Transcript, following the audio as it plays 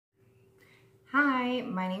Hi,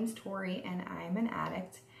 my name's Tori and I'm an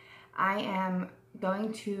addict. I am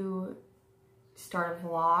going to start a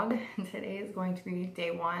vlog. Today is going to be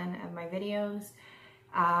day one of my videos.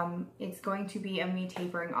 It's going to be of me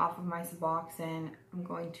tapering off of my Suboxone. I'm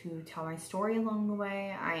going to tell my story along the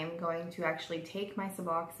way. I am going to actually take my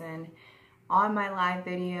Suboxone on my live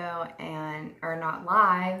video or not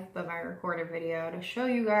live, but my recorded video to show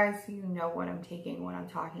you guys so you know what I'm taking, what I'm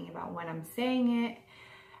talking about, when I'm saying it.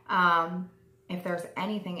 If there's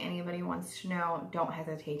anything anybody wants to know, don't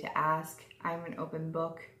hesitate to ask. I'm an open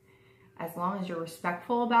book. As long as you're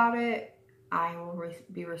respectful about it, I will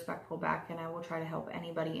be respectful back, and I will try to help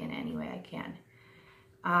anybody in any way I can.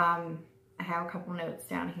 I have a couple notes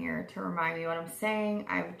down here to remind me what I'm saying.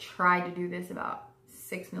 I've tried to do this about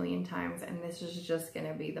 6 million times, and this is just going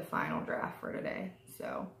to be the final draft for today.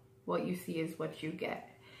 So what you see is what you get.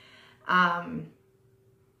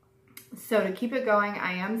 So to keep it going,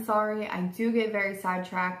 I am sorry. I do get very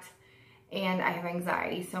sidetracked and I have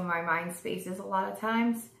anxiety, so my mind spaces a lot of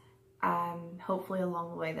times. Hopefully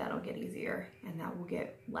along the way that'll get easier and that will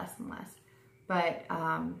get less and less. But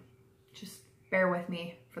just bear with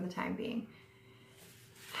me for the time being.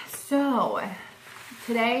 So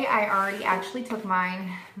today I already actually took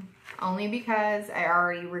mine only because I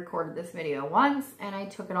already recorded this video once and I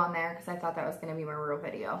took it on there because I thought that was going to be my real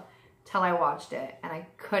video. Till I watched it and I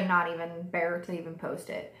could not even bear to even post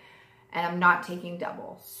it, and I'm not taking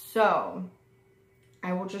double, so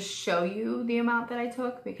I will just show you the amount that I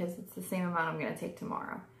took because it's the same amount I'm going to take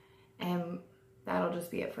tomorrow, and that'll just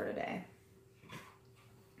be it for today.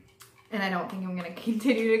 And I don't think I'm going to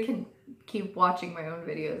continue to keep watching my own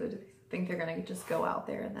videos. I just think they're going to just go out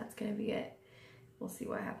there and that's going to be it. We'll see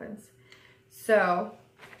what happens. So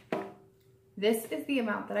this is the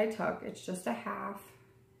amount that I took. It's just a half.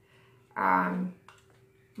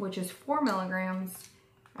 Which is 4 milligrams.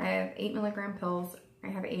 I have 8 milligram pills. I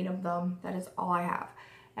have 8 of them. That is all I have.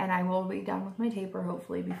 And I will be done with my taper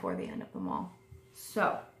hopefully before the end of them all.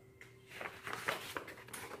 So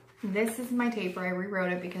this is my taper. I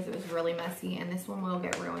rewrote it because it was really messy, and this one will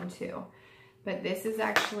get ruined too. But this is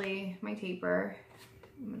actually my taper.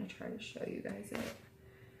 I'm going to try to show you guys it.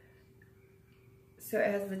 So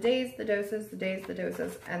it has the days, the doses, the days, the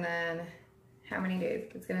doses, and then how many days.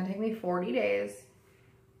 It's going to take me 40 days.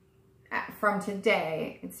 From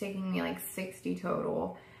today, it's taking me like 60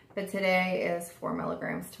 total. But today is 4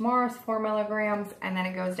 milligrams. Tomorrow's 4 milligrams, and then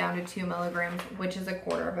it goes down to 2 milligrams, which is a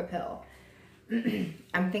quarter of a pill.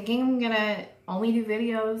 I'm thinking I'm going to only do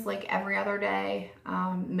videos like every other day.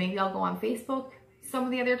 Maybe I'll go on Facebook some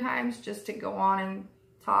of the other times just to go on and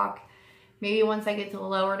talk. Maybe once I get to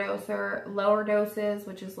lower doses,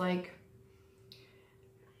 which is like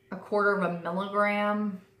a quarter of a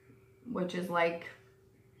milligram, which is like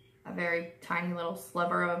a very tiny little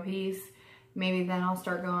sliver of a piece. Maybe then I'll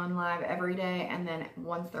start going live every day, and then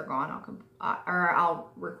once they're gone,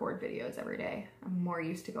 I'll record videos every day. I'm more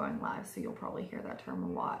used to going live, so you'll probably hear that term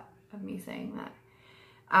a lot of me saying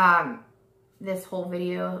that. This whole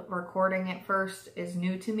video recording at first is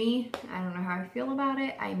new to me. I don't know how I feel about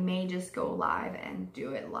it. I may just go live and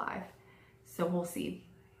do it live, so we'll see.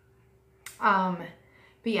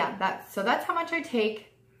 But yeah, that's how much I take.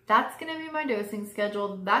 That's going to be my dosing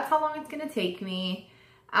schedule. That's how long it's going to take me.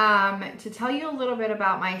 To tell you a little bit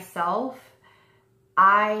about myself,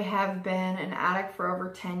 I have been an addict for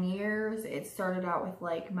over 10 years. It started out with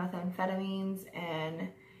like methamphetamines and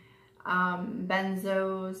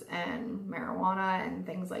benzos and marijuana and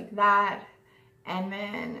things like that. And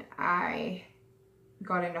then I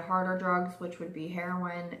got into harder drugs, which would be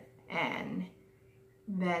heroin, and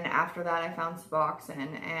then after that I found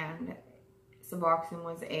Suboxone, and Suboxone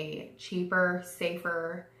was a cheaper,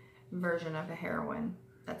 safer version of a heroin.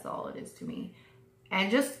 That's all it is to me.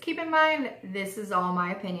 And just keep in mind, this is all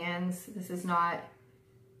my opinions. This is not,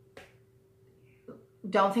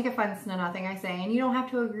 don't take offense to nothing I say, and you don't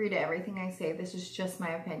have to agree to everything I say. This is just my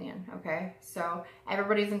opinion, okay? So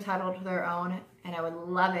everybody's entitled to their own, and I would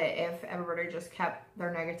love it if everybody just kept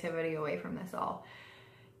their negativity away from this all.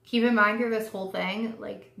 Keep in mind through this whole thing,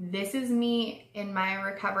 like, this is me in my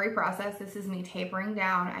recovery process. This is me tapering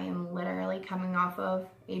down. I am literally coming off of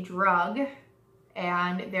a drug,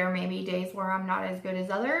 and there may be days where I'm not as good as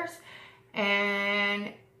others,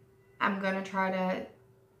 and I'm going to try to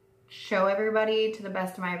show everybody to the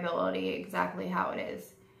best of my ability exactly how it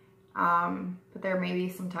is. But there may be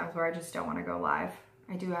some times where I just don't want to go live.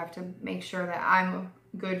 I do have to make sure that I'm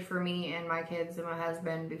good for me and my kids and my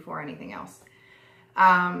husband before anything else.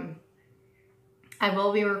 I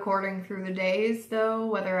will be recording through the days though,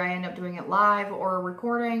 whether I end up doing it live or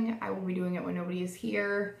recording. I will be doing it when nobody is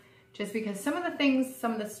here just because some of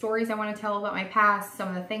the stories I want to tell about my past, some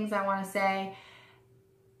of the things I want to say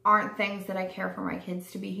aren't things that I care for my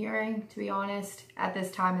kids to be hearing, to be honest, at this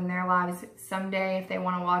time in their lives. Someday, if they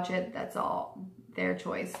want to watch it, that's all their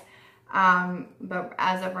choice. But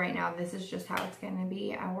as of right now, this is just how it's going to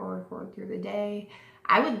be. I will record through the day.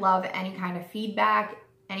 I would love any kind of feedback,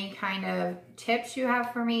 any kind of tips you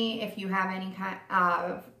have for me. If you have any kind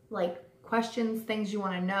of like questions, things you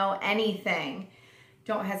want to know, anything,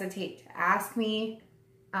 don't hesitate to ask me.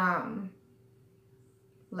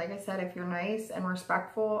 Like I said, if you're nice and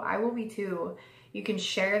respectful, I will be too. You can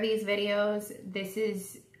share these videos.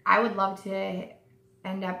 I would love to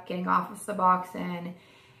end up getting off of Suboxone, and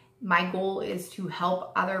my goal is to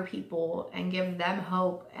help other people and give them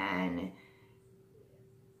hope, and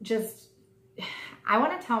just, I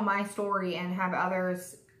want to tell my story and have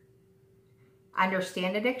others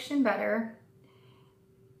understand addiction better.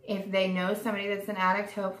 If they know somebody that's an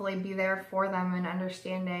addict, hopefully be there for them and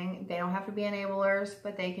understanding. They don't have to be enablers,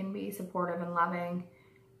 but they can be supportive and loving.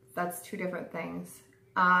 That's two different things.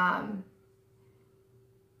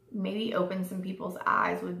 Maybe open some people's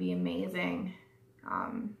eyes would be amazing,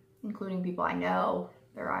 including people I know.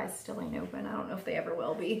 Their eyes still ain't open. I don't know if they ever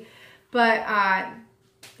will be, but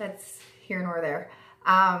that's here nor there.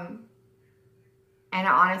 And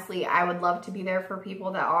honestly, I would love to be there for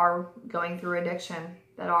people that are going through addiction,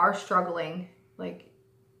 that are struggling. Like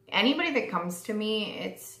anybody that comes to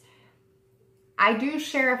me, I do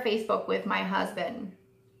share a Facebook with my husband.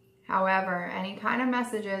 However, any kind of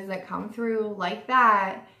messages that come through like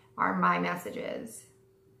that are my messages.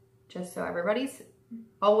 Just so everybody's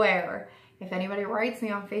aware. If anybody writes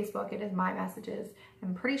me on Facebook, it is my messages.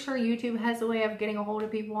 I'm pretty sure YouTube has a way of getting a hold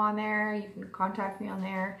of people on there. You can contact me on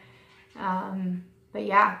there. But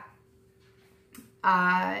yeah,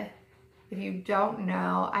 if you don't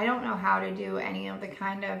know, I don't know how to do any of the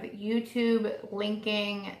kind of YouTube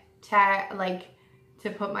linking like to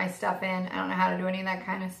put my stuff in. I don't know how to do any of that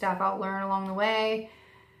kind of stuff. I'll learn along the way.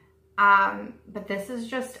 But this is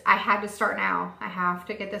just, I had to start now. I have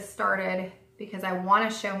to get this started because I want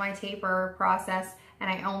to show my taper process, and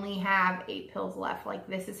I only have 8 pills left. Like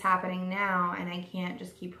this is happening now, and I can't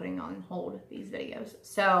just keep putting on hold these videos.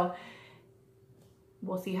 So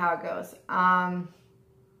we'll see how it goes.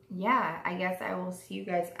 Yeah, I guess I will see you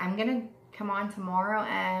guys. I'm gonna come on tomorrow,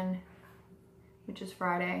 which is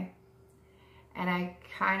Friday, and I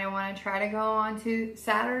kind of want to try to go on to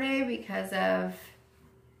Saturday because of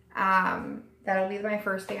that'll be my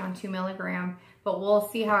first day on 2 milligram, but we'll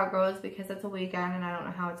see how it goes because it's a weekend and I don't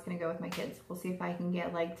know how it's gonna go with my kids. We'll see if I can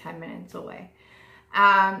get like 10 minutes away.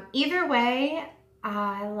 Either way,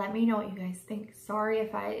 let me know what you guys think. Sorry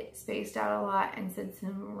if I spaced out a lot and said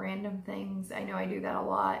some random things. I know I do that a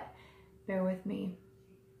lot. Bear with me.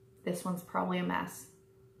 This one's probably a mess,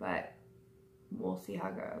 but we'll see how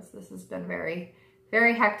it goes. This has been very,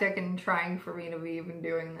 very hectic and trying for me to be even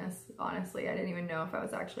doing this. Honestly, I didn't even know if I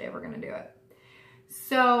was actually ever going to do it.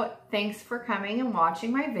 So thanks for coming and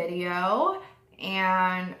watching my video,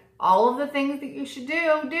 and all of the things that you should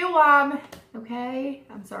do them, okay?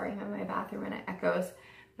 I'm sorry, I'm in my bathroom and it echoes,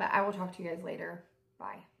 but I will talk to you guys later.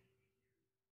 Bye.